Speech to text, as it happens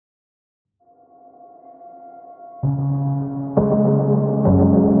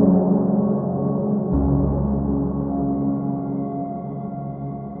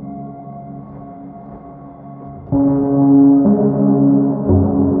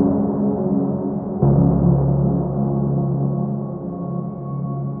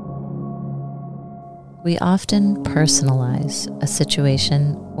We often personalize a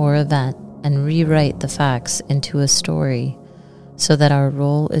situation or event and rewrite the facts into a story so that our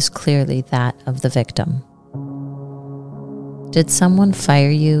role is clearly that of the victim. Did someone fire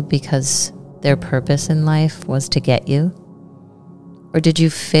you because their purpose in life was to get you? Or did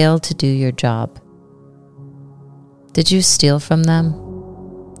you fail to do your job? Did you steal from them?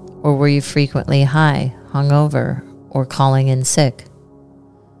 Or were you frequently high, hungover, or calling in sick?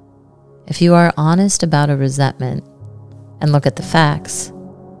 If you are honest about a resentment and look at the facts,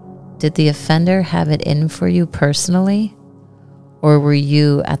 did the offender have it in for you personally? Or were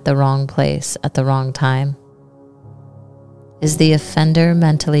you at the wrong place at the wrong time? Is the offender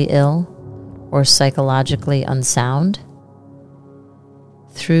mentally ill or psychologically unsound?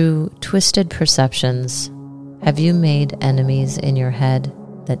 Through twisted perceptions, have you made enemies in your head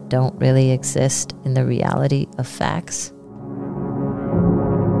that don't really exist in the reality of facts?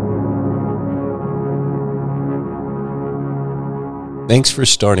 Thanks for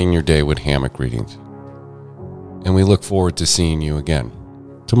starting your day with Hammock Readings, and we look forward to seeing you again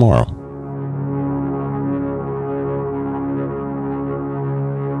tomorrow.